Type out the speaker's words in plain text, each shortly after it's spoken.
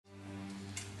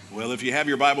Well, if you have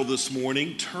your Bible this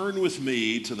morning, turn with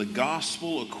me to the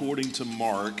Gospel according to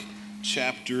Mark,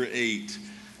 chapter 8.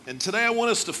 And today I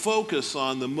want us to focus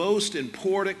on the most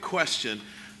important question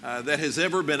that has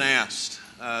ever been asked.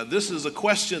 This is a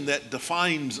question that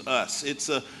defines us. It's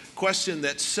a question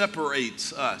that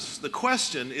separates us. The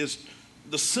question is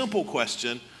the simple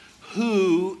question,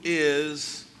 who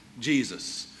is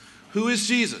Jesus? Who is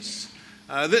Jesus?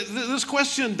 This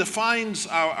question defines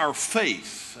our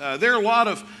faith. There are a lot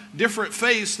of different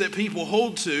faiths that people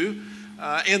hold to,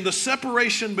 and the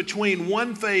separation between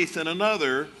one faith and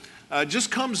another just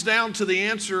comes down to the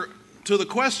answer to the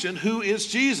question, who is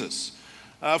Jesus?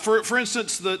 For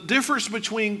instance, the difference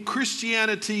between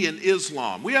Christianity and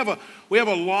Islam. We have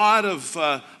a lot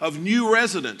of new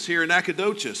residents here in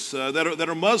Nacogdoches that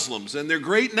are Muslims, and they're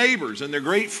great neighbors and they're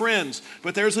great friends.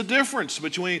 But there's a difference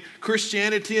between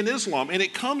Christianity and Islam, and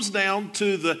it comes down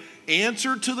to the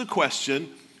answer to the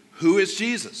question, who is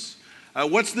Jesus?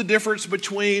 What's the difference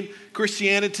between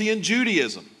Christianity and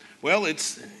Judaism? Well,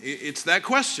 it's that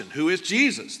question, who is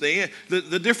Jesus?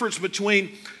 The difference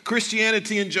between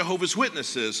Christianity and Jehovah's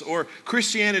Witnesses, or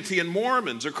Christianity and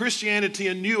Mormons, or Christianity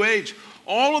and New Age,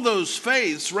 all of those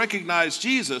faiths recognize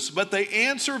Jesus, but they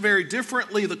answer very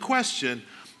differently the question,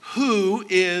 who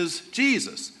is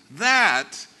Jesus?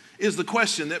 That is the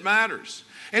question that matters.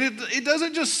 And it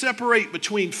doesn't just separate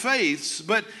between faiths,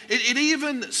 but it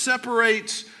even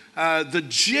separates the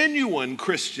genuine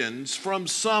Christians from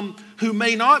some who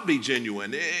may not be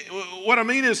genuine. What I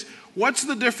mean is, what's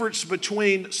the difference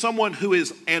between someone who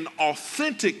is an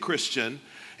authentic Christian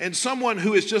and someone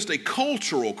who is just a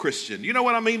cultural Christian? You know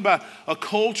what I mean by a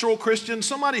cultural Christian?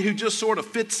 Somebody who just sort of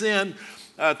fits in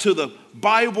to the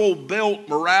Bible Belt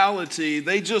morality.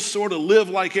 They just sort of live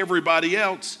like everybody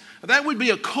else. That would be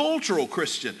a cultural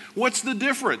Christian. What's the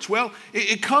difference? Well,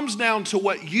 it comes down to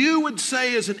what you would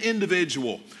say as an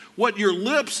individual, what your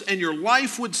lips and your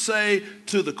life would say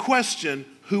to the question,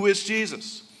 who is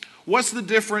Jesus? What's the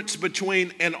difference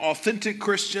between an authentic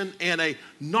Christian and a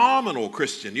nominal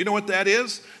Christian? You know what that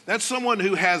is? That's someone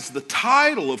who has the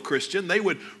title of Christian. They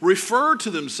would refer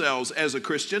to themselves as a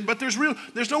Christian, but there's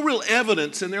no real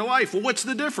evidence in their life. Well, what's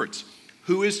the difference?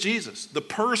 Who is Jesus? The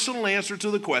personal answer to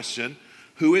the question,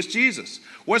 who is Jesus?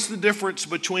 What's the difference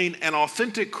between an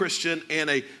authentic Christian and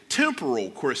a temporal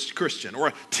Christian, or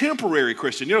a temporary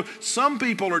Christian? You know, some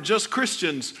people are just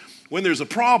Christians when there's a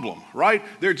problem, right?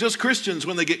 They're just Christians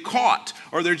when they get caught,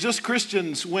 or they're just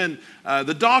Christians when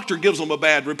the doctor gives them a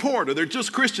bad report, or they're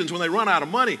just Christians when they run out of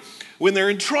money. When they're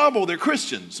in trouble, they're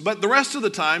Christians. But the rest of the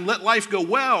time, let life go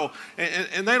well,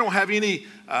 and they don't have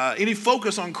any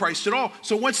focus on Christ at all.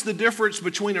 So what's the difference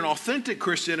between an authentic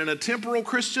Christian and a temporal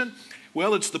Christian?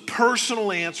 Well, it's the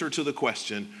personal answer to the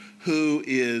question, who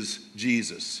is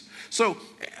Jesus? So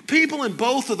people in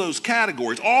both of those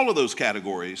categories, all of those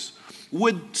categories,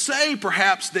 would say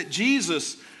perhaps that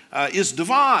Jesus is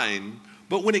divine,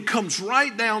 but when it comes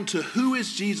right down to who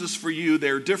is Jesus for you,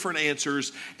 there are different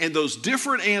answers, and those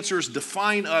different answers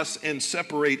define us and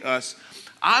separate us.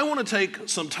 I want to take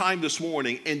some time this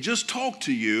morning and just talk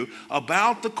to you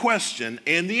about the question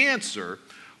and the answer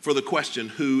for the question,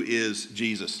 who is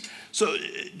Jesus? So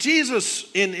Jesus,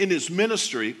 in his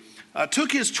ministry,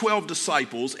 took his 12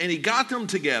 disciples and he got them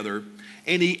together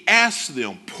and he asked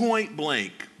them point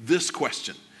blank this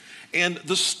question. And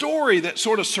the story that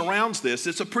sort of surrounds this,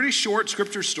 it's a pretty short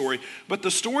scripture story, but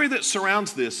the story that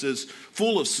surrounds this is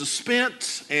full of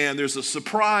suspense, and there's a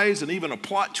surprise and even a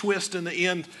plot twist in the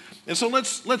end. And so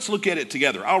let's look at it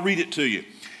together. I'll read it to you.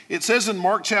 It says in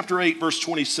Mark chapter 8, verse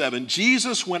 27,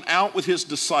 Jesus went out with his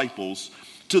disciples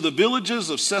to the villages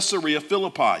of Caesarea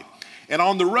Philippi. And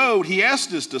on the road, he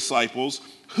asked his disciples,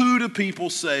 who do people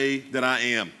say that I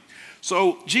am?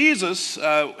 So Jesus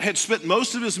had spent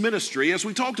most of his ministry, as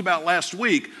we talked about last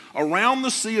week, around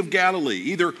the Sea of Galilee.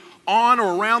 Either on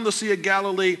or around the Sea of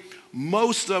Galilee,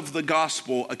 most of the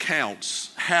gospel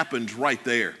accounts happened right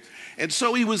there. And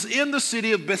so he was in the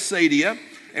city of Bethsaida,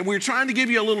 and we were trying to give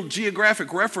you a little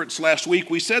geographic reference last week.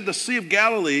 We said the Sea of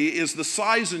Galilee is the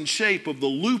size and shape of the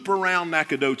loop around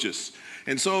Nacogdoches.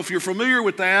 And so if you're familiar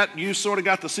with that, you sort of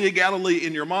got the Sea of Galilee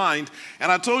in your mind.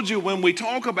 And I told you when we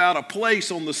talk about a place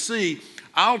on the sea,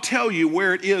 I'll tell you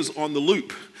where it is on the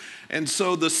loop. And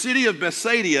so the city of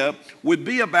Bethsaida would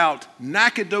be about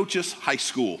Nacogdoches High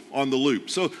School on the loop.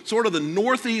 So sort of the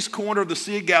northeast corner of the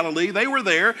Sea of Galilee. They were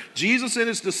there, Jesus and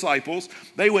his disciples.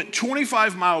 They went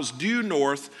 25 miles due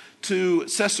north to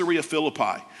Caesarea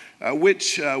Philippi,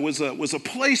 which was a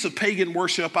place of pagan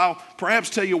worship. I'll perhaps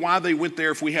tell you why they went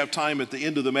there if we have time at the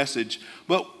end of the message.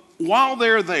 But while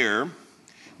they're there,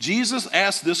 Jesus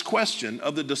asked this question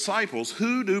of the disciples,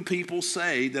 who do people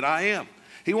say that I am?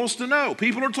 He wants to know.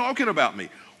 People are talking about me.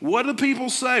 What do people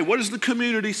say? What does the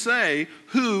community say?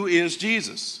 Who is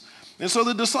Jesus? And so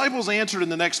the disciples answered in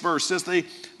the next verse. It says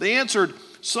they answered,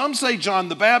 some say John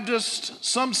the Baptist,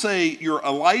 some say you're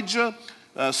Elijah,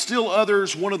 still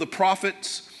others, one of the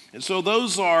prophets. And so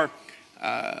those are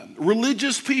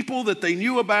religious people that they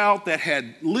knew about that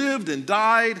had lived and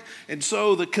died. And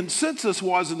so the consensus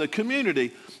was in the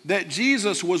community that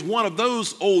Jesus was one of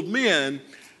those old men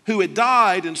who had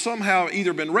died and somehow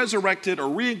either been resurrected or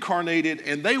reincarnated,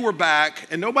 and they were back,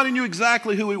 and nobody knew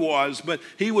exactly who he was, but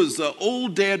he was the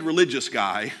old dead religious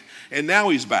guy, and now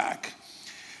he's back.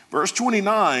 Verse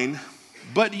 29,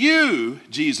 but you,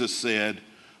 Jesus said,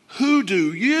 who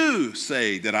do you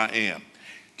say that I am?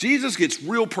 Jesus gets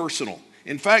real personal.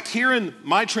 In fact, here in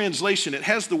my translation, it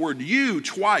has the word you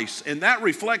twice, and that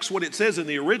reflects what it says in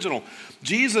the original.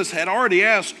 Jesus had already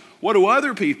asked, what do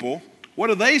other people, what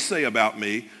do they say about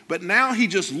me? But now he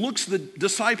just looks the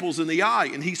disciples in the eye,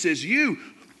 and he says, you,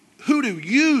 who do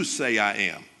you say I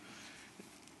am?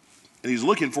 And he's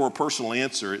looking for a personal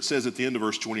answer. It says at the end of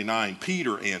verse 29,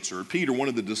 Peter answered. Peter, one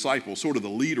of the disciples, sort of the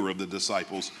leader of the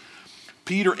disciples.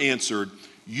 Peter answered,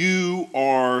 you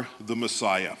are the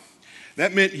Messiah.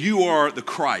 That meant you are the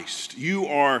Christ. You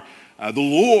are the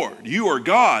Lord. You are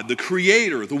God, the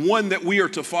Creator, the one that we are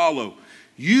to follow.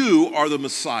 You are the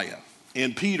Messiah.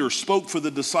 And Peter spoke for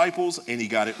the disciples, and he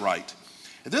got it right.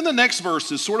 And then the next verse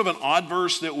is sort of an odd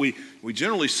verse that we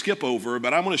generally skip over,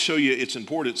 but I'm going to show you its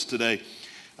importance today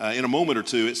in a moment or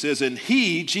two. It says, and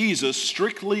he, Jesus,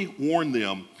 strictly warned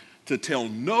them to tell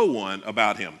no one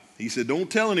about him. He said, don't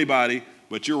tell anybody,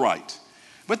 but you're right.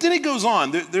 But then it goes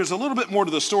on. There's a little bit more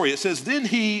to the story. It says, then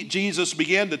he, Jesus,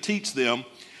 began to teach them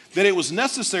that it was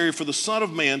necessary for the Son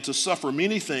of Man to suffer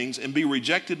many things and be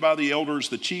rejected by the elders,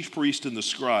 the chief priests, and the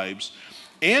scribes,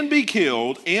 and be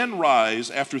killed and rise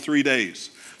after 3 days.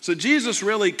 So Jesus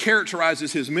really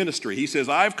characterizes his ministry. He says,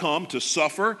 I've come to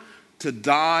suffer, to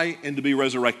die, and to be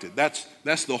resurrected.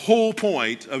 That's the whole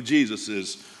point of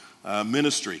Jesus'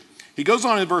 ministry. He goes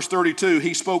on in verse 32,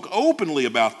 he spoke openly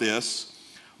about this,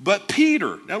 but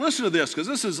Peter, now listen to this, because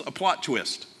this is a plot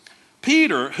twist.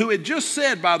 Peter, who had just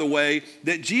said, by the way,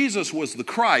 that Jesus was the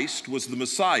Christ, was the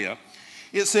Messiah,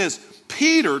 it says,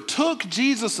 Peter took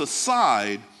Jesus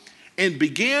aside and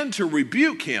began to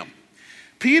rebuke him.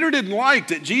 Peter didn't like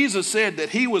that Jesus said that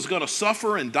he was going to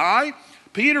suffer and die.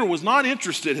 Peter was not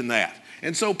interested in that.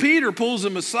 And so Peter pulls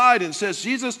him aside and says,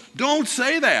 Jesus, don't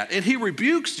say that. And he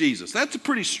rebukes Jesus. That's a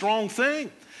pretty strong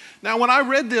thing. Now, when I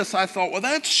read this, I thought, well,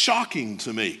 that's shocking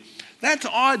to me. That's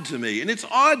odd to me. And it's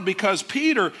odd because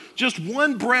Peter, just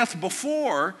one breath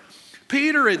before,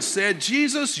 Peter had said,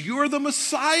 Jesus, you're the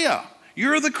Messiah.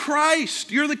 You're the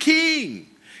Christ. You're the King.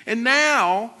 And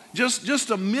now,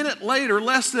 just a minute later,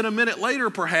 less than a minute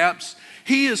later perhaps,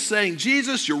 he is saying,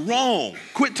 Jesus, you're wrong.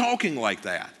 Quit talking like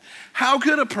that. How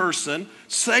could a person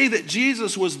say that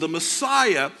Jesus was the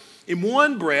Messiah in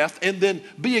one breath and then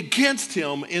be against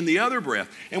him in the other breath?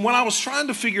 And when I was trying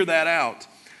to figure that out,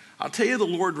 I'll tell you, the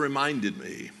Lord reminded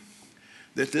me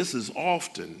that this is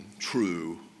often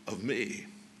true of me.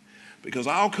 Because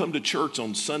I'll come to church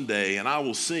on Sunday and I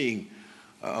will sing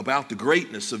about the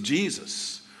greatness of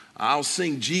Jesus. I'll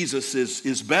sing Jesus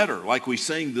is better, like we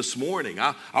sang this morning.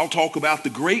 I'll talk about the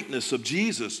greatness of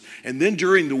Jesus. And then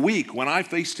during the week, when I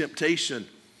face temptation,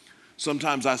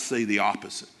 sometimes I say the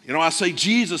opposite. You know, I say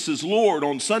Jesus is Lord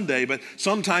on Sunday, but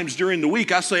sometimes during the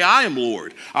week I say I am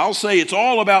Lord. I'll say it's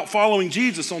all about following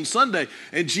Jesus on Sunday,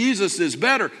 and Jesus is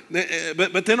better.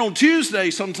 But then on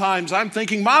Tuesday, sometimes I'm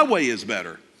thinking my way is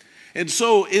better. And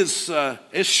so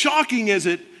as shocking as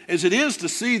it is to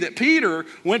see that Peter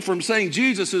went from saying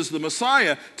Jesus is the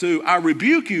Messiah to I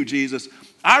rebuke you, Jesus,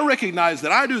 I recognize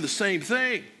that I do the same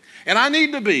thing. And I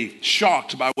need to be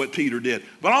shocked by what Peter did,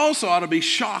 but I also ought to be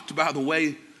shocked by the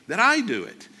way that I do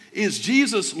it. Is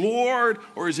Jesus Lord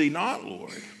or is he not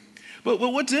Lord? But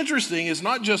what's interesting is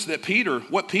not just that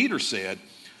what Peter said,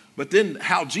 but then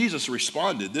how Jesus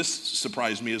responded. This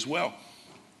surprised me as well.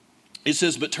 It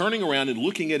says, but turning around and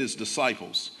looking at his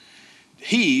disciples,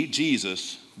 he,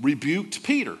 Jesus, rebuked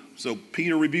Peter. So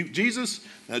Peter rebuked Jesus.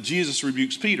 Now Jesus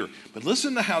rebukes Peter. But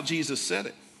listen to how Jesus said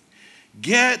it.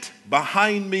 Get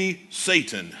behind me,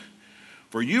 Satan,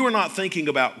 for you are not thinking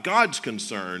about God's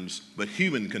concerns, but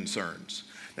human concerns.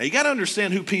 Now you got to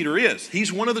understand who Peter is.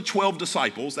 He's one of the 12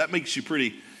 disciples. That makes you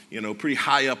pretty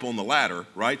high up on the ladder,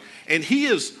 right? And he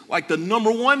is like the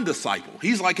number one disciple.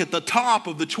 He's like at the top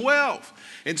of the 12.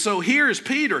 And so here is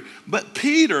Peter. But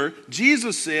Peter,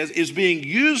 Jesus says, is being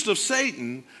used of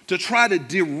Satan to try to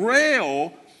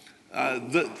derail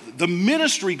the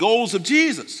ministry goals of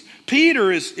Jesus.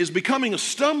 Peter is becoming a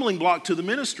stumbling block to the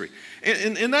ministry.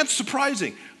 And that's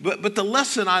surprising. But the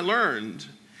lesson I learned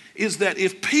is that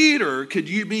if Peter could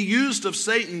be used of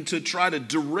Satan to try to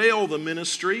derail the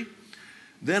ministry,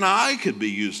 then I could be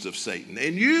used of Satan.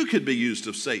 And you could be used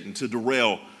of Satan to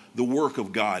derail the work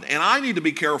of God. And I need to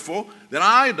be careful that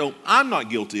I'm not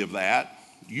guilty of that.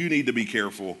 You need to be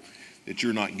careful that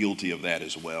you're not guilty of that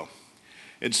as well.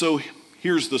 And so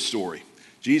here's the story.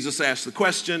 Jesus asked the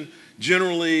question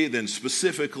generally, then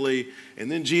specifically, and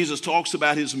then Jesus talks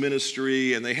about his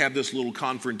ministry, and they have this little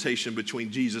confrontation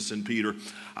between Jesus and Peter.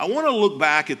 I want to look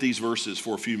back at these verses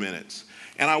for a few minutes,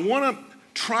 and I want to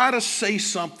try to say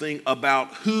something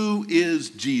about who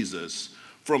is Jesus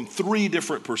from three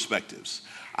different perspectives.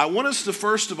 I want us to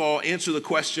first of all answer the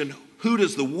question, who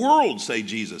does the world say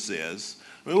Jesus is?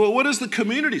 Well, what is the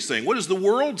community saying? What is the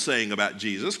world saying about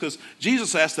Jesus? Because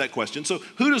Jesus asked that question. So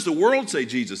who does the world say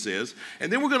Jesus is?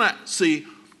 And then we're going to see,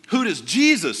 who does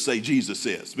Jesus say Jesus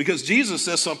is? Because Jesus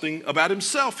says something about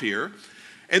himself here.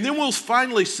 And then we'll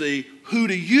finally see, who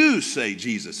do you say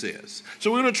Jesus is?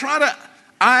 So we're going to try to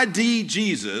ID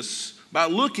Jesus by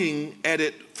looking at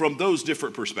it from those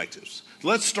different perspectives.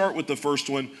 Let's start with the first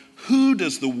one. Who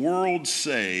does the world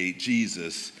say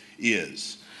Jesus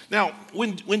is? Now,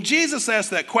 when Jesus asked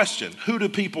that question, who do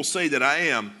people say that I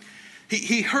am?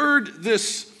 He heard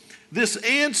this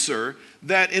answer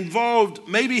that involved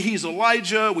maybe he's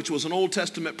Elijah, which was an Old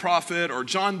Testament prophet, or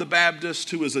John the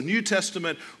Baptist, who was a New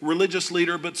Testament religious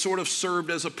leader, but sort of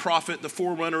served as a prophet, the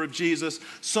forerunner of Jesus.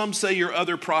 Some say you're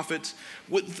other prophets.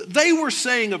 They were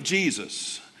saying of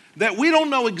Jesus that we don't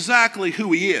know exactly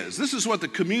who he is. This is what the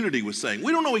community was saying.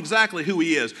 We don't know exactly who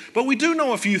he is, but we do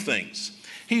know a few things.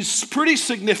 He's pretty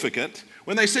significant.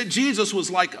 When they said Jesus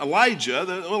was like Elijah,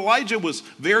 Elijah was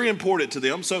very important to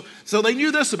them. So they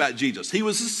knew this about Jesus. He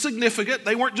was significant.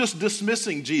 They weren't just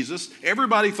dismissing Jesus.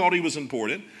 Everybody thought he was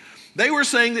important. They were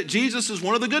saying that Jesus is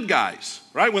one of the good guys,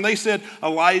 right? When they said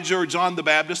Elijah or John the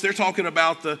Baptist, they're talking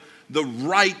about the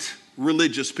right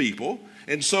religious people.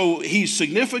 And so he's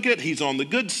significant. He's on the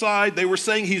good side. They were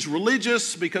saying he's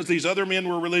religious because these other men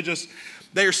were religious.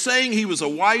 They're saying he was a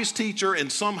wise teacher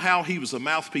and somehow he was a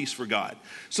mouthpiece for God.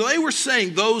 So they were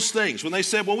saying those things. When they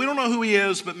said, well, we don't know who he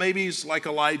is, but maybe he's like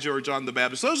Elijah or John the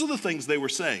Baptist. Those are the things they were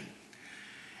saying.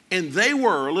 And they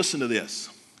were, listen to this,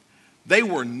 they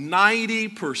were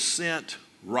 90%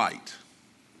 right,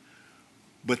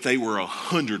 but they were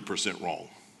 100% wrong.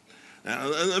 Now,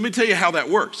 let me tell you how that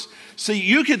works. See,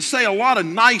 you could say a lot of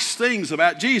nice things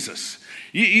about Jesus.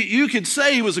 You could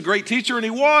say he was a great teacher, and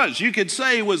he was. You could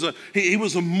say he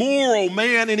was a moral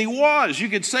man, and he was. You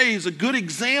could say he's a good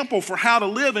example for how to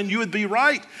live, and you would be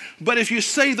right. But if you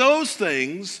say those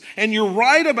things, and you're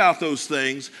right about those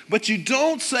things, but you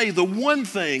don't say the one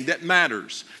thing that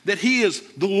matters, that he is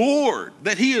the Lord,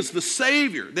 that he is the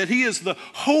Savior, that he is the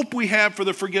hope we have for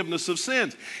the forgiveness of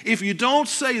sins. If you don't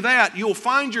say that, you'll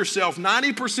find yourself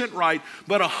 90% right,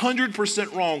 but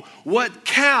 100% wrong. What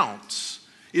counts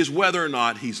is whether or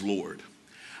not he's Lord.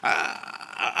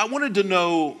 I wanted to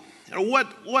know,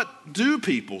 what do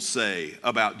people say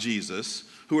about Jesus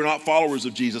who are not followers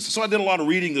of Jesus? So I did a lot of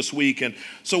reading this week, and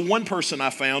so one person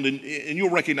I found, and you'll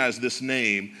recognize this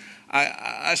name,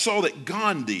 I saw that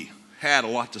Gandhi had a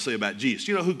lot to say about Jesus.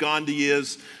 You know who Gandhi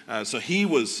is? So he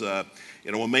was a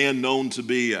man known to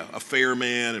be a fair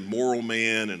man and moral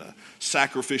man and a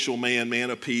sacrificial man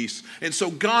of peace. And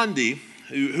so Gandhi,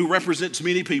 who represents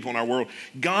many people in our world,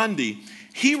 Gandhi,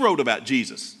 he wrote about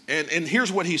Jesus. And here's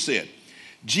what he said.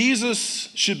 Jesus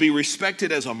should be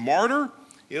respected as a martyr.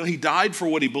 He died for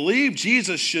what he believed.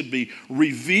 Jesus should be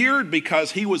revered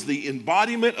because he was the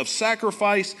embodiment of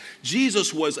sacrifice.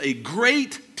 Jesus was a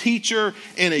great teacher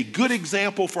and a good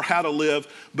example for how to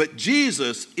live. But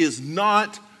Jesus is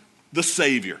not the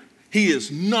Savior. He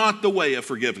is not the way of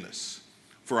forgiveness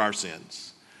for our sins.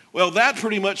 Well, that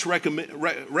pretty much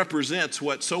represents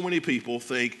what so many people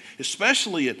think,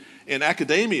 especially in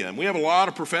academia. And we have a lot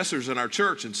of professors in our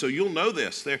church, and so you'll know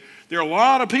this. There are a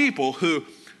lot of people who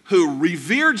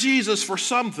revere Jesus for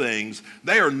some things.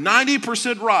 They are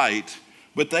 90% right,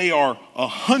 but they are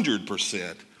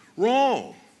 100%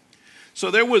 wrong.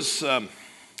 So there was a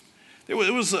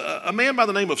man by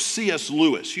the name of C.S.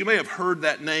 Lewis. You may have heard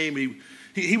that name.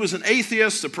 He was an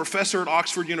atheist, a professor at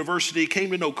Oxford University,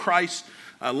 came to know Christ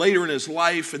later in his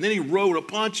life, and then he wrote a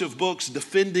bunch of books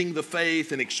defending the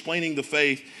faith and explaining the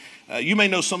faith. You may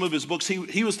know some of his books.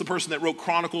 He was the person that wrote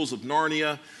Chronicles of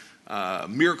Narnia,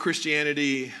 Mere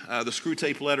Christianity, the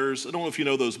Screwtape Letters. I don't know if you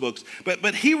know those books,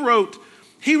 but he wrote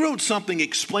he wrote something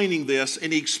explaining this,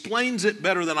 and he explains it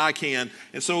better than I can.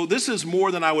 And so this is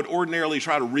more than I would ordinarily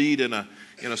try to read in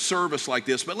a service like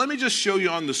this. But let me just show you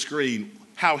on the screen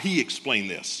how he explained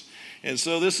this. And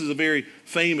so this is a very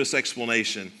famous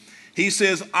explanation. He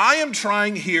says, I am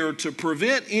trying here to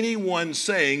prevent anyone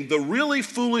saying the really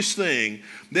foolish thing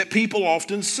that people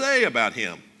often say about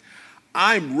him.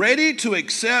 I'm ready to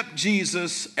accept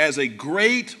Jesus as a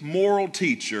great moral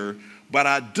teacher, but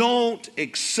I don't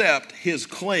accept his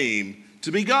claim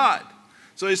to be God.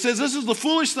 So he says this is the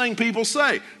foolish thing people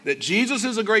say, that Jesus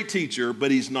is a great teacher,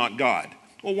 but he's not God.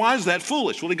 Well, why is that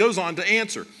foolish? Well, he goes on to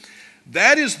answer.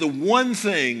 That is the one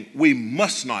thing we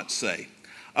must not say.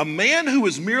 A man who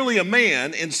is merely a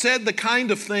man and said the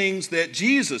kind of things that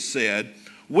Jesus said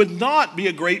would not be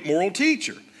a great moral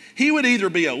teacher. He would either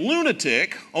be a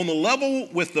lunatic on the level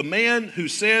with the man who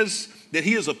says that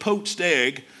he is a poached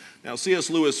egg. Now, C.S.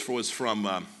 Lewis was from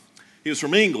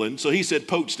England, so he said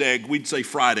poached egg. We'd say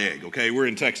fried egg, okay? We're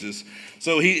in Texas.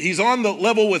 So he's on the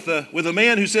level with a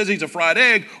man who says he's a fried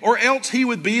egg, or else he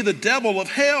would be the devil of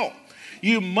hell.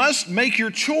 You must make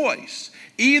your choice.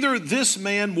 Either this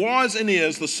man was and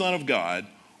is the Son of God,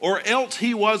 or else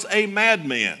he was a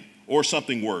madman, or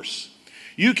something worse.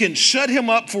 You can shut him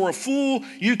up for a fool,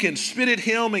 you can spit at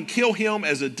him and kill him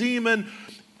as a demon,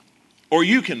 or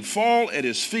you can fall at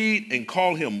his feet and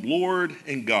call him Lord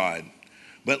and God.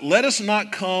 But let us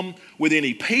not come with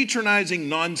any patronizing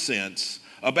nonsense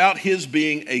about his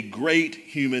being a great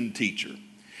human teacher.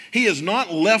 He has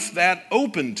not left that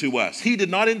open to us. He did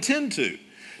not intend to.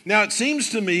 Now, it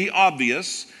seems to me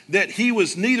obvious that he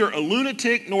was neither a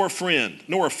lunatic nor a friend,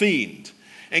 nor a fiend.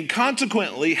 And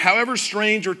consequently, however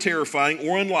strange or terrifying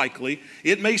or unlikely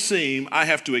it may seem, I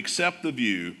have to accept the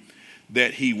view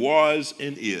that he was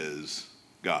and is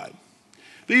God.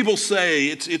 People say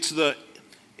it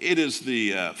is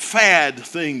the fad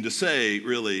thing to say,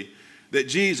 really, that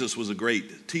Jesus was a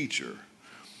great teacher.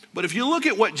 But if you look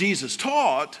at what Jesus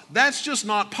taught, that's just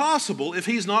not possible if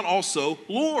he's not also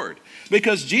Lord.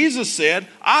 Because Jesus said,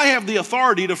 I have the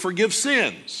authority to forgive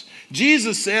sins.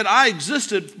 Jesus said, I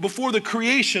existed before the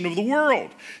creation of the world.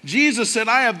 Jesus said,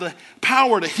 I have the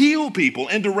power to heal people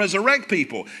and to resurrect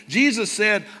people. Jesus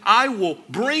said, I will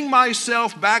bring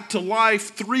myself back to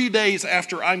life 3 days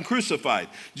after I'm crucified.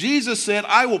 Jesus said,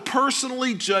 I will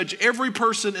personally judge every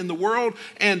person in the world,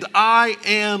 and I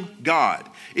am God.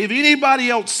 If anybody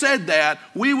else said that,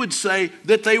 we would say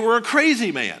that they were a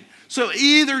crazy man. So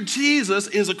either Jesus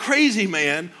is a crazy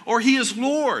man or he is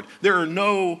Lord. There are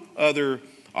no other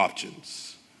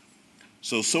options.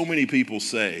 So many people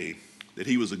say that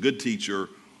he was a good teacher,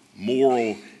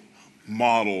 moral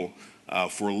model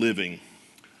for a living,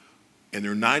 and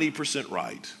they're 90%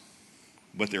 right,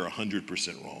 but they're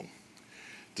 100% wrong.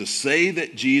 To say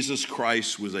that Jesus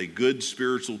Christ was a good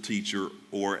spiritual teacher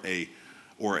or a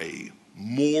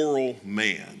moral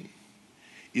man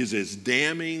is as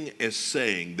damning as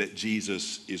saying that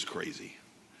Jesus is crazy,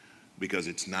 because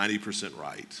it's 90%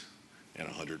 right and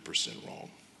 100% wrong.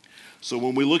 So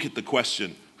when we look at the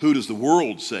question, who does the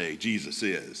world say Jesus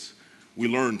is, we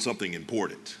learn something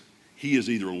important. He is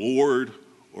either Lord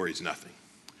or he's nothing.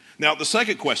 Now, the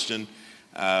second question,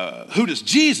 who does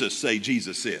Jesus say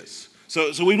Jesus is?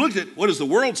 So we looked at what does the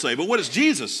world say, but what does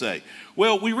Jesus say?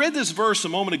 Well, we read this verse a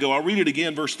moment ago. I'll read it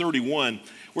again, verse 31,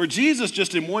 where Jesus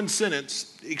just in one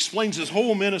sentence explains his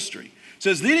whole ministry. It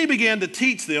says, then he began to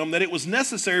teach them that it was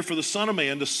necessary for the Son of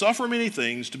Man to suffer many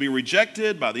things, to be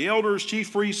rejected by the elders,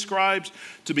 chief priests, scribes,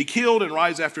 to be killed and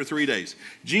rise after 3 days.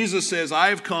 Jesus says, I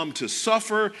have come to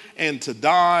suffer and to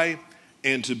die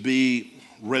and to be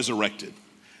resurrected.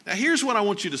 Now, here's what I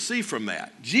want you to see from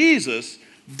that. Jesus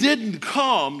didn't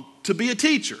come to be a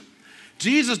teacher.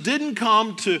 Jesus didn't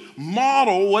come to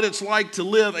model what it's like to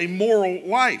live a moral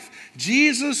life.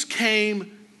 Jesus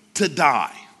came to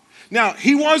die. Now,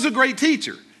 he was a great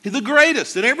teacher, the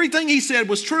greatest, and everything he said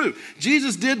was true.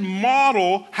 Jesus did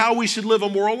model how we should live a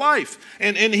moral life,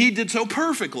 and he did so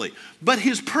perfectly. But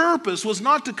his purpose was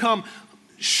not to come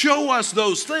show us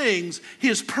those things.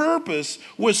 His purpose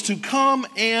was to come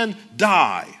and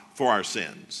die for our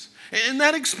sins. And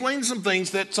that explains some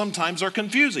things that sometimes are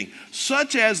confusing,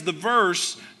 such as the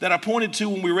verse that I pointed to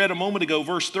when we read a moment ago,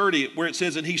 verse 30, where it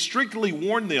says, and he strictly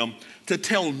warned them to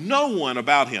tell no one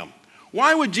about him.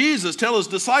 Why would Jesus tell his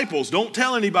disciples, don't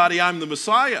tell anybody I'm the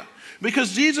Messiah?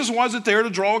 Because Jesus wasn't there to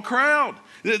draw a crowd.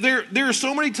 There are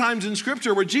so many times in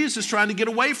Scripture where Jesus is trying to get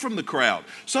away from the crowd.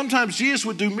 Sometimes Jesus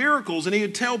would do miracles and he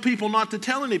would tell people not to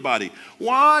tell anybody.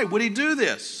 Why would he do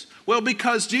this? Well,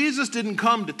 because Jesus didn't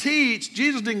come to teach,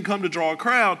 Jesus didn't come to draw a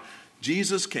crowd,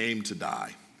 Jesus came to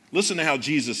die. Listen to how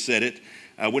Jesus said it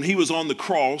when he was on the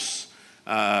cross.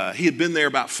 He had been there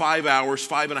about 5 hours,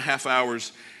 5.5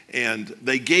 hours, and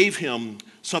they gave him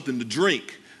something to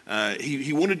drink.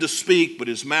 He wanted to speak, but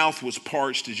his mouth was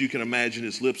parched, as you can imagine,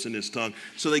 his lips and his tongue.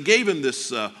 So they gave him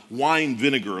this wine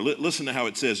vinegar. Listen to how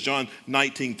it says, John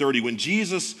 19:30. When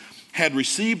Jesus had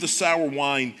received the sour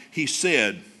wine, he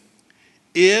said,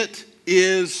 "It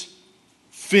is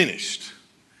finished."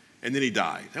 And then he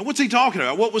died. Now, what's he talking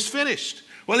about? What was finished?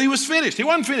 Well, he was finished. He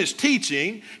wasn't finished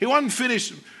teaching. He wasn't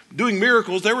finished doing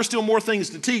miracles. There were still more things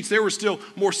to teach. There were still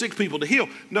more sick people to heal.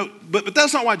 No, but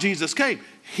that's not why Jesus came.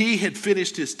 He had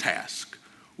finished his task,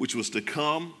 which was to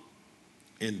come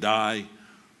and die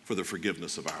for the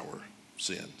forgiveness of our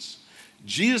sins.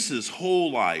 Jesus'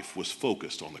 whole life was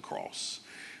focused on the cross.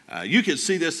 You can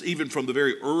see this even from the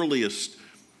very earliest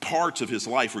parts of his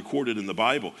life recorded in the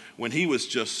Bible. When he was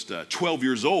just 12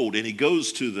 years old and he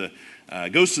goes to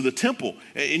the temple,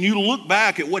 and you look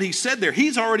back at what he said there,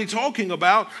 he's already talking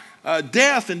about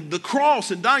death and the cross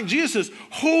and dying. Jesus'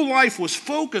 whole life was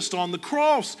focused on the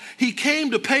cross. He came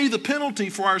to pay the penalty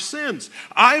for our sins.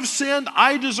 I've sinned.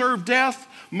 I deserve death.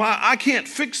 I can't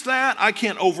fix that. I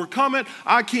can't overcome it.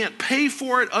 I can't pay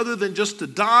for it other than just to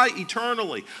die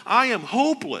eternally. I am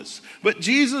hopeless. But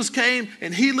Jesus came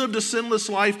and he lived a sinless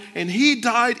life and he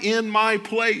died in my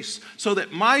place so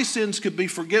that my sins could be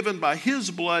forgiven by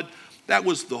his blood. That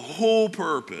was the whole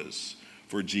purpose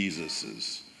for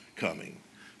Jesus' coming.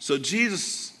 So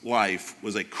Jesus' life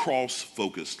was a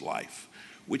cross-focused life,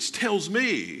 which tells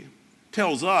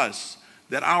us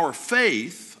that our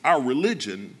faith, our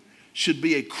religion, should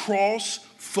be a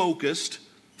cross-focused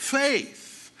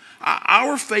faith.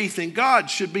 Our faith in God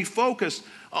should be focused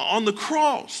on the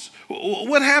cross.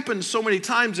 What happens so many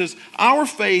times is our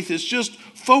faith is just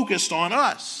focused on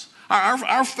us.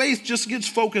 Our faith just gets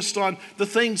focused on the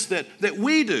things that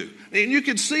we do. And you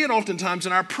can see it oftentimes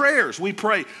in our prayers. We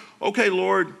pray, okay,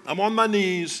 Lord, I'm on my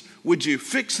knees. Would you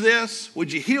fix this?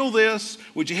 Would you heal this?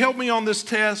 Would you help me on this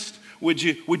test? Would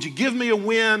you give me a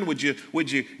win? Would you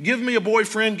give me a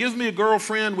boyfriend? Give me a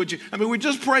girlfriend? We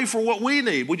just pray for what we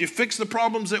need. Would you fix the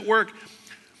problems at work?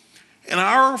 And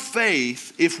our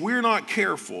faith, if we're not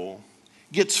careful,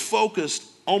 gets focused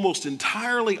almost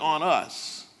entirely on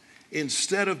us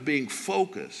instead of being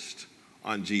focused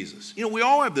on Jesus. You know, we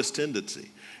all have this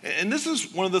tendency. And this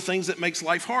is one of the things that makes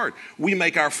life hard. We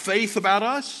make our faith about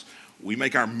us. We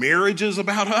make our marriages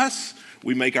about us.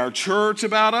 We make our church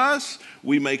about us.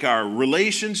 We make our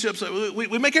relationships.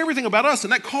 We make everything about us,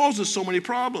 and that causes so many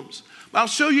problems. I'll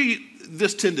show you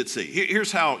this tendency.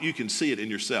 Here's how you can see it in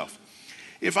yourself.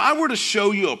 If I were to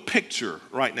show you a picture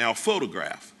right now, a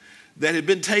photograph, that had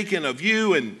been taken of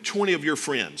you and 20 of your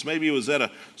friends. Maybe it was at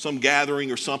some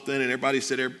gathering or something, and everybody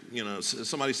said,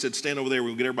 somebody said, stand over there,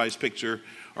 we'll get everybody's picture.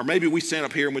 Or maybe we stand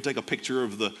up here and we take a picture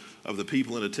of the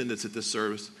people in attendance at this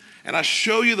service. And I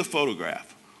show you the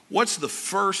photograph. What's the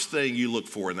first thing you look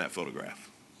for in that photograph?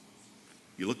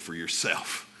 You look for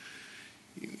yourself.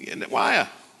 And why?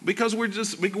 Because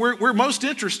we're most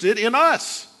interested in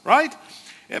us, right?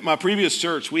 At my previous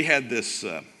church, we had this,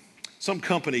 some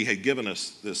company had given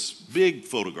us this big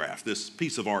photograph, this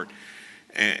piece of art.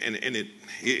 And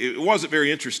it wasn't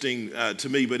very interesting to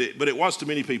me, but it was to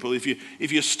many people. If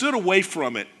you stood away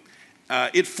from it,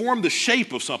 it formed the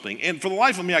shape of something. And for the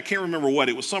life of me, I can't remember what.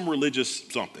 It was some religious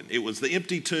something. It was the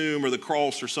empty tomb or the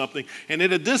cross or something. And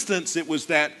at a distance, it was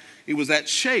that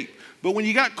shape. But when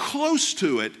you got close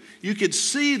to it, you could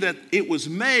see that it was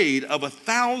made of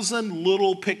 1,000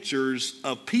 little pictures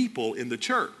of people in the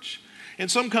church. And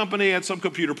some company had some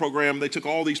computer program, they took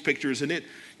all these pictures and it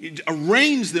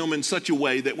arranged them in such a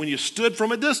way that when you stood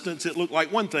from a distance, it looked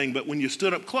like one thing, but when you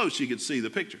stood up close, you could see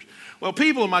the pictures. Well,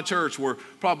 people in my church were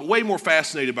probably way more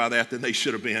fascinated by that than they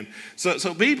should have been.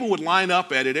 So people would line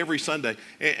up at it every Sunday,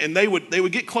 and they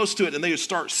would get close to it, and they would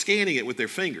start scanning it with their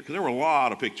finger, because there were a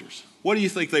lot of pictures. What do you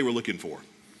think they were looking for?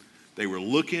 They were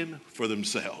looking for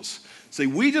themselves. See,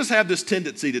 we just have this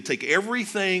tendency to take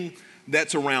everything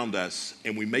that's around us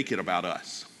and we make it about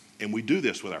us. And we do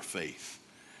this with our faith.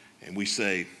 And we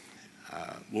say,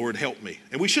 Lord, help me.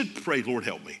 And we should pray, Lord,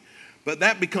 help me. But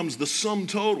that becomes the sum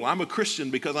total. I'm a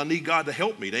Christian because I need God to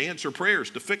help me, to answer prayers,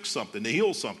 to fix something, to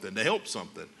heal something, to help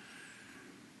something.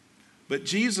 But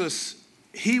Jesus,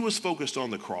 he was focused on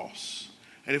the cross.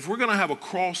 And if we're going to have a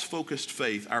cross-focused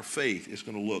faith, our faith is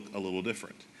going to look a little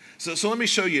different. So let me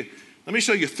show you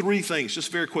three things,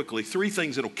 just very quickly, three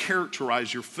things that will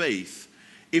characterize your faith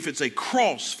if it's a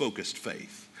cross-focused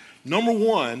faith. Number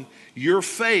one, your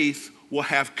faith will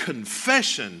have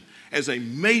confession as a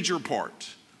major part.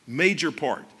 Major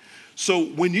part. So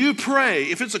when you pray,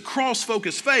 if it's a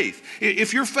cross-focused faith,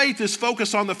 if your faith is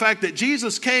focused on the fact that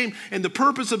Jesus came and the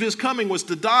purpose of his coming was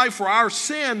to die for our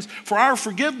sins, for our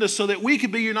forgiveness, so that we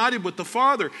could be united with the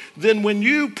Father, then when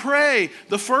you pray,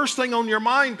 the first thing on your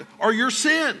mind are your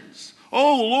sins.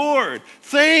 Oh Lord,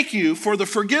 thank you for the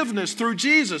forgiveness through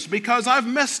Jesus, because I've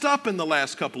messed up in the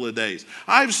last couple of days.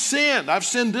 I've sinned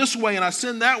this way and I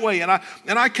sinned that way, and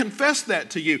I confess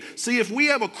that to you. See, if we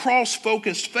have a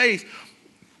cross-focused faith,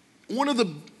 one of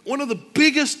the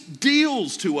biggest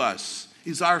deals to us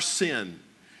is our sin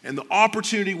and the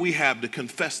opportunity we have to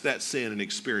confess that sin and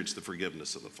experience the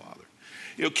forgiveness of the Father.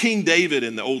 You know, King David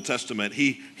in the Old Testament,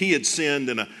 he had sinned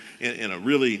in a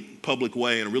really public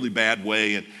way, in a really bad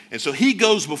way. And so he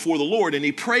goes before the Lord and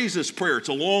he prays this prayer. It's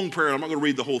a long prayer. I'm not going to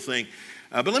read the whole thing.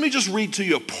 But let me just read to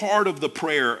you a part of the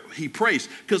prayer he prays,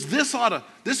 because this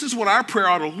is what our prayer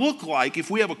ought to look like if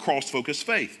we have a cross-focused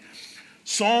faith.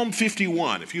 Psalm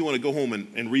 51, if you want to go home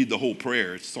and read the whole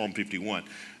prayer, it's Psalm 51.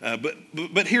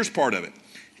 But here's part of it.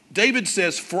 David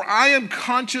says, "For I am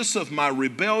conscious of my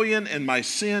rebellion, and my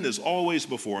sin is always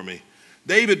before me."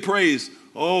 David prays,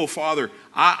 "Oh, Father,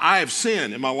 I have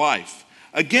sinned in my life.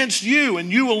 Against you and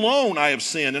you alone I have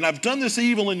sinned, and I've done this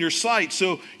evil in your sight.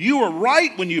 So you are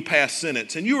right when you pass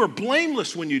sentence, and you are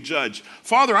blameless when you judge.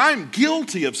 Father, I am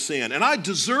guilty of sin, and I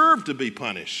deserve to be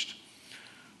punished.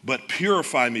 But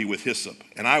purify me with hyssop,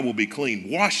 and I will be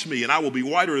clean. Wash me, and I will be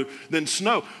whiter than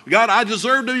snow." God, I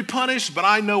deserve to be punished, but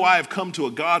I know I have come to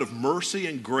a God of mercy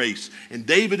and grace. And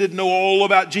David didn't know all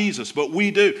about Jesus, but we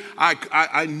do.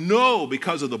 I know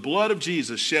because of the blood of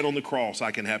Jesus shed on the cross, I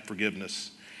can have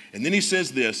forgiveness. And then he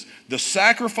says this, "The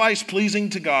sacrifice pleasing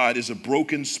to God is a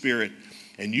broken spirit,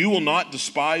 and you will not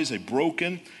despise a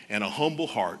broken and a humble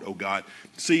heart, O God."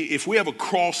 See, if we have a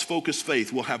cross-focused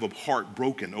faith, we'll have a heart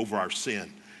broken over our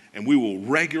sin. And we will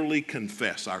regularly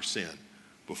confess our sin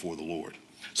before the Lord.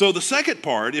 So the second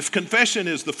part, if confession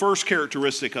is the first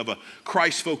characteristic of a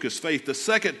Christ-focused faith, the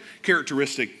second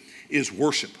characteristic is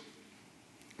worship.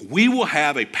 We will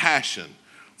have a passion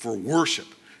for worship.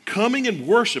 Coming and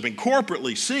worshiping,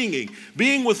 corporately singing,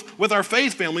 being with our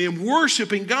faith family and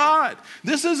worshiping God.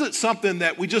 This isn't something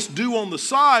that we just do on the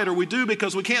side or we do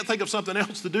because we can't think of something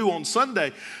else to do on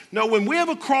Sunday. No, when we have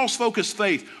a cross-focused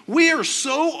faith, we are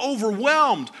so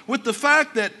overwhelmed with the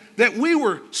fact that we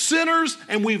were sinners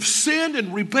and we've sinned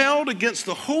and rebelled against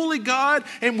the holy God,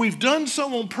 and we've done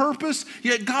so on purpose,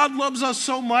 yet God loves us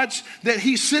so much that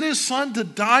he sent his son to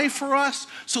die for us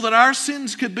so that our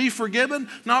sins could be forgiven,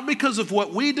 not because of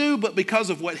what we do, but because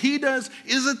of what he does.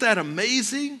 Isn't that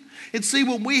amazing? And see,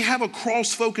 when we have a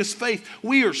cross-focused faith,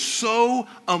 we are so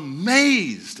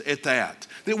amazed at that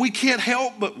we can't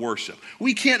help but worship.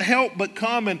 We can't help but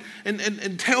come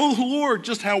and tell the Lord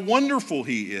just how wonderful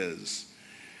he is.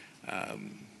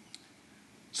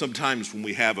 Sometimes when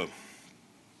we have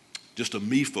just a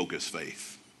me-focused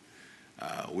faith,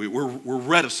 we're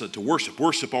reticent to worship.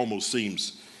 Worship almost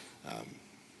seems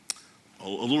a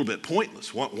little bit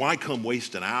pointless. Why come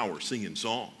waste an hour singing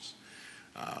songs?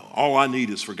 All I need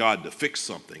is for God to fix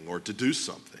something or to do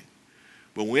something.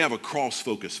 But when we have a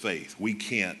cross-focused faith, we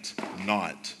can't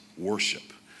not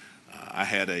worship. I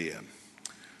had a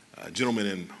gentleman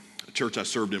in a church I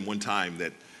served in one time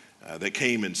that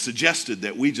came and suggested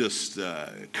that we just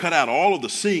cut out all of the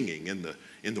singing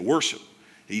in the worship.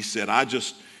 He said,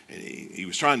 he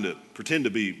was trying to pretend to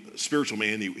be a spiritual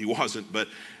man. He wasn't, but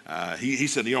he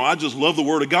said, I just love the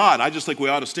Word of God. I just think we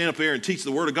ought to stand up there and teach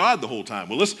the Word of God the whole time.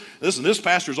 Well, listen, this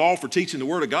pastor's all for teaching the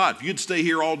Word of God. If you'd stay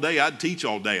here all day, I'd teach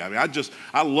all day. I mean,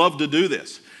 I love to do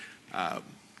this.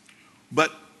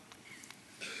 But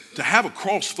to have a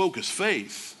cross-focused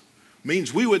faith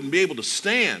means we wouldn't be able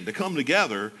to come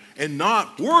together and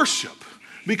not worship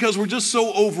because we're just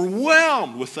so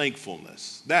overwhelmed with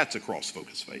thankfulness. That's a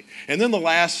cross-focused faith. And then the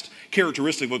last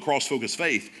characteristic of a cross-focused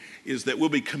faith is that we'll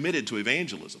be committed to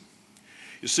evangelism.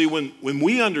 You see, when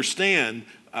we understand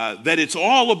that it's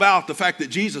all about the fact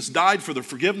that Jesus died for the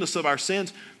forgiveness of our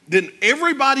sins, then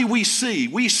everybody we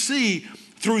see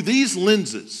through these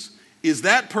lenses. Is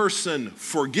that person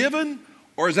forgiven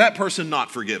or is that person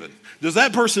not forgiven? Does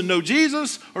that person know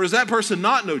Jesus or does that person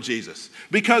not know Jesus?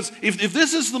 Because if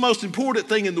this is the most important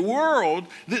thing in the world,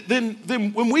 then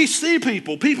when we see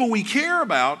people we care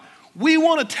about, we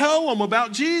want to tell them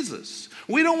about Jesus.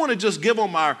 We don't want to just give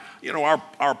them our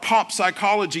pop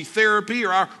psychology therapy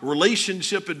or our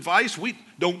relationship advice. We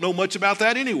don't know much about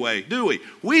that anyway, do we?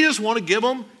 We just want to give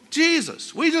them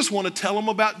Jesus. We just want to tell them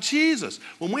about Jesus.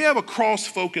 When we have a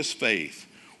cross-focused faith,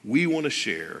 we want to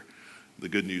share the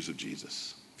good news of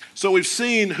Jesus. So we've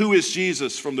seen who is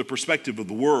Jesus from the perspective of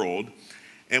the world,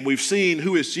 And we've seen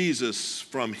who is Jesus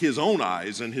from his own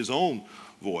eyes and his own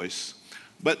voice.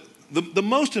 But the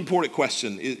most important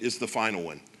question is the final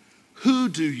one. Who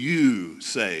do you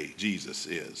say Jesus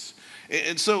is?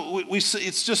 And so we see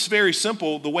it's just very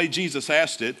simple the way Jesus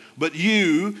asked it. But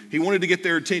you, he wanted to get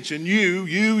their attention. You,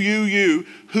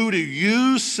 who do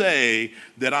you say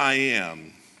that I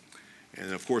am?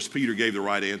 And of course, Peter gave the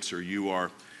right answer. You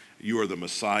are the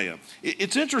Messiah.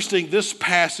 It's interesting, this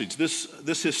passage,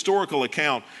 this historical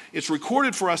account, it's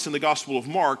recorded for us in the Gospel of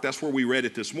Mark. That's where we read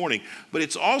it this morning. But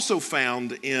it's also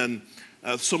found in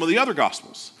some of the other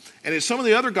Gospels. And in some of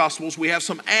the other Gospels, we have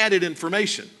some added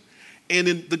information. And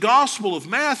in the Gospel of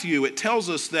Matthew, it tells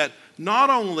us that not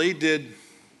only did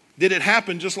it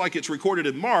happen just like it's recorded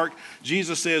in Mark,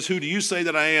 Jesus says, who do you say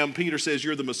that I am? Peter says,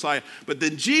 you're the Messiah. But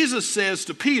then Jesus says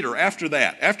to Peter after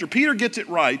that, after Peter gets it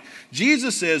right,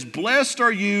 Jesus says, blessed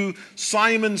are you,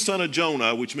 Simon, son of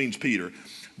Jonah, which means Peter,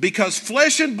 because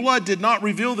flesh and blood did not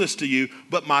reveal this to you,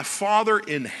 but my Father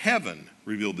in heaven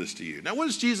revealed this to you. Now, what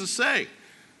does Jesus say?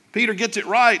 Peter gets it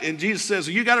right, and Jesus says,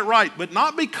 you got it right, but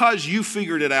not because you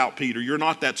figured it out, Peter. You're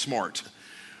not that smart.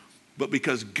 But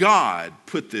because God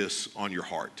put this on your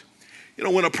heart. You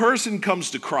know, when a person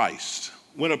comes to Christ,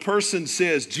 when a person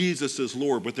says Jesus is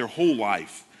Lord with their whole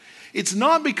life, it's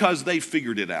not because they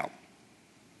figured it out.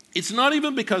 It's not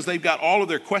even because they've got all of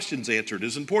their questions answered,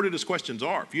 as important as questions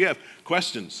are. If you have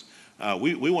questions,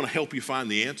 we want to help you find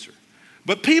the answer.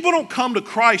 But people don't come to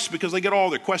Christ because they get all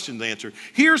their questions answered.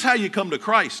 Here's how you come to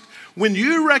Christ. When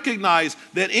you recognize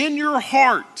that in your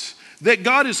heart that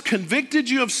God has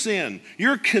convicted you of sin,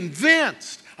 you're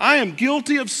convinced, I am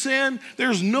guilty of sin.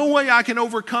 There's no way I can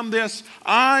overcome this.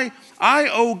 I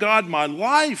owe God my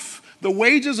life. The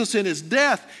wages of sin is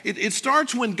death. It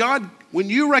starts when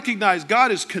you recognize God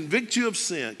has convicted you of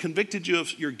sin, convicted you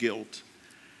of your guilt,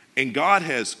 and God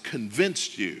has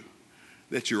convinced you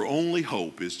that your only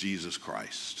hope is Jesus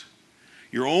Christ.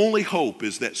 Your only hope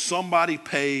is that somebody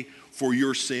pay for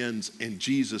your sins, and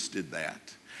Jesus did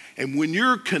that. And when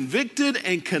you're convicted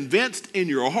and convinced in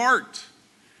your heart,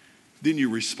 then you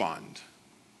respond.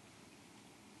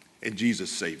 And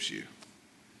Jesus saves you.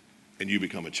 And you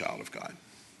become a child of God.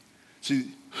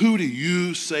 See, who do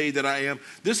you say that I am?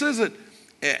 This isn't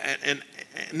an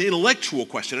intellectual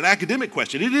question, an academic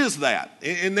question. It is that.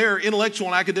 And there are intellectual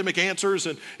and academic answers,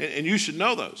 and you should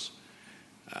know those.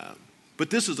 But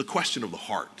this is a question of the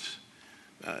heart.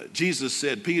 Jesus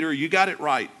said, Peter, you got it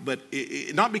right, but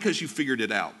not because you figured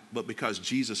it out, but because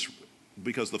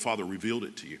the Father revealed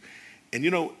it to you. And you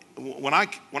know, when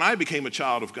I became a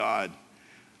child of God,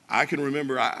 I can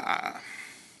remember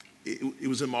it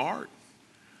was in my heart.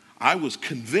 I was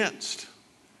convinced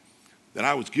that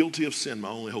I was guilty of sin. My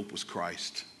only hope was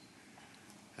Christ.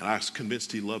 And I was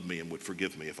convinced he loved me and would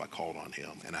forgive me if I called on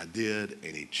him. And I did,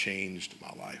 and he changed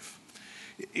my life.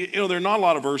 You know, there are not a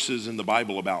lot of verses in the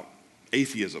Bible about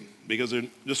atheism because there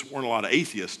just weren't a lot of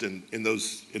atheists in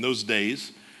those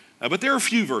days. But there are a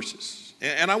few verses,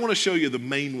 and I want to show you the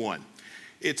main one.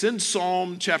 It's in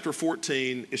Psalm chapter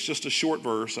 14. It's just a short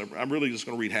verse. I'm really just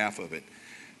going to read half of it.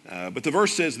 But the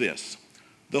verse says this.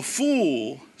 The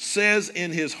fool says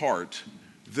in his heart,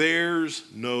 there's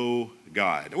no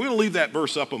God. And we're going to leave that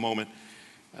verse up a moment.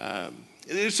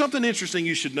 There's something interesting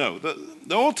you should know.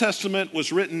 The Old Testament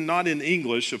was written not in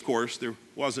English, of course. There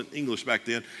wasn't English back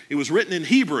then. It was written in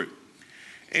Hebrew.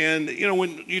 And, you know,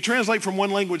 when you translate from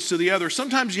one language to the other,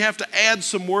 sometimes you have to add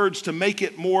some words to make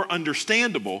it more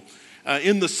understandable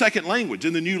in the second language,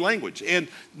 in the new language. And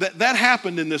that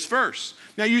happened in this verse.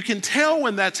 Now, you can tell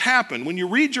when that's happened. When you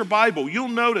read your Bible, you'll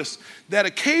notice that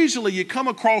occasionally you come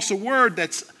across a word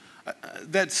that's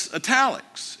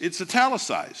italics. It's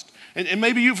italicized. And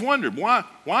maybe you've wondered, why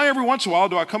every once in a while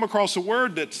do I come across a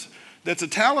word that's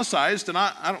italicized, and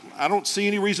I don't see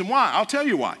any reason why. I'll tell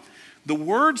you why. The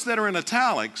words that are in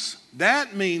italics,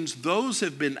 that means those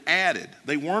have been added.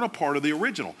 They weren't a part of the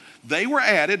original. They were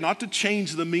added not to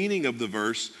change the meaning of the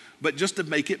verse, but just to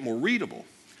make it more readable.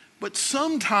 But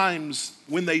sometimes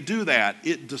when they do that,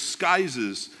 it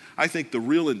disguises, I think, the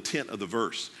real intent of the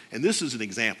verse. And this is an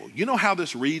example. You know how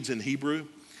this reads in Hebrew?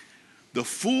 The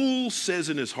fool says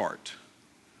in his heart,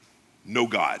 no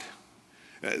God.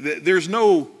 There's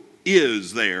no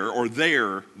is there or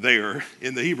there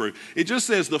in the Hebrew. It just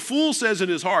says the fool says in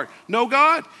his heart, no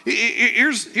God.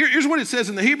 Here's what it says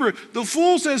in the Hebrew. The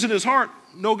fool says in his heart,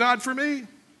 no God for me.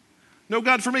 No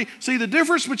God for me. See, the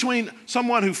difference between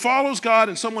someone who follows God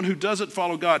and someone who doesn't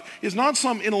follow God is not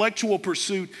some intellectual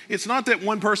pursuit. It's not that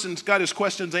one person's got his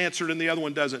questions answered and the other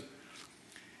one doesn't.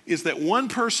 It's that one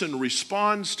person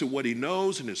responds to what he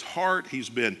knows in his heart. He's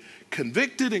been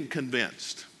convicted and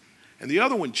convinced. and the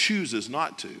other one chooses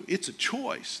not to. It's a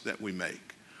choice that we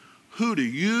make. Who do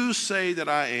you say that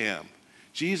I am?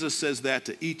 Jesus says that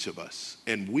to each of us,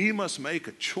 and we must make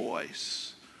a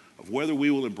choice of whether we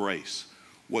will embrace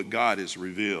what God has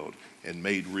revealed and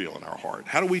made real in our heart.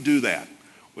 How do we do that?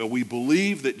 Well, we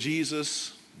believe that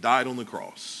Jesus died on the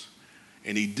cross,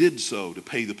 and he did so to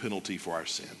pay the penalty for our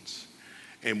sins.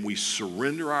 And we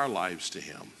surrender our lives to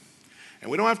him. And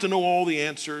we don't have to know all the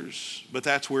answers, but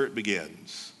that's where it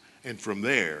begins. And from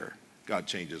there, God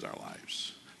changes our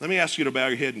lives. Let me ask you to bow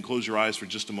your head and close your eyes for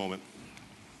just a moment.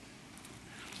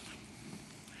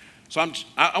 So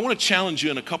I want to challenge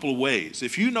you in a couple of ways.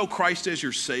 If you know Christ as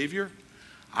your Savior,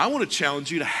 I want to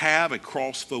challenge you to have a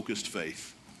cross-focused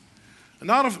faith.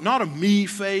 Not a me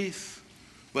faith,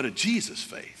 but a Jesus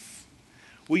faith.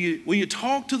 Will you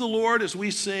talk to the Lord as we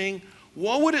sing,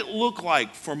 what would it look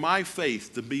like for my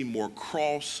faith to be more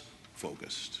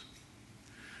cross-focused?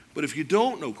 But if you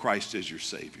don't know Christ as your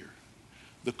Savior,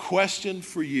 the question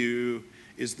for you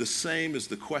is the same as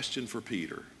the question for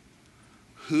Peter.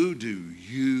 Who do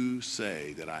you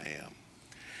say that I am?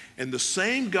 And the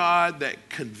same God that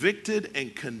convicted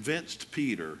and convinced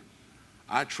Peter,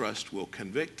 I trust will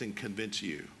convict and convince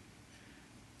you.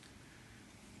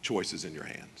 Choice is in your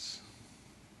hands.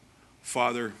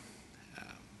 Father,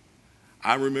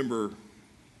 I remember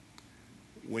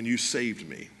when you saved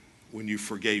me, when you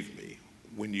forgave me,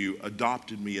 when you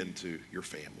adopted me into your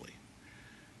family.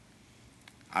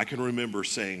 I can remember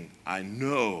saying, I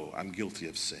know I'm guilty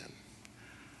of sin.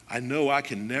 I know I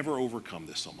can never overcome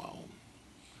this on my own.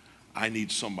 I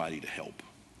need somebody to help.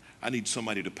 I need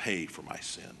somebody to pay for my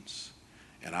sins.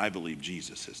 And I believe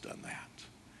Jesus has done that.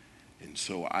 And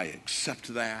so I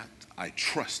accept that. I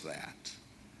trust that.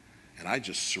 And I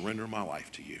just surrender my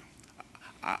life to you.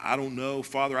 I don't know,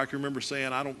 Father, I can remember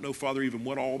saying, I don't know, Father, even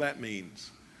what all that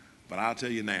means. But I'll tell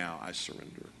you now, I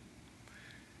surrender.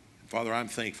 Father, I'm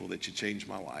thankful that you changed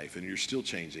my life, and you're still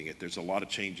changing it. There's a lot of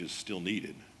changes still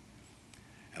needed.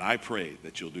 And I pray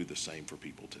that you'll do the same for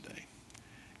people today.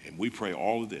 And we pray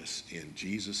all of this in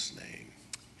Jesus' name.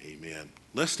 Amen.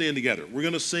 Let's stand together. We're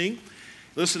going to sing.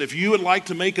 Listen, if you would like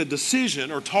to make a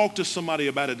decision or talk to somebody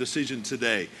about a decision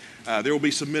today, there will be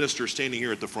some ministers standing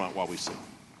here at the front while we sing.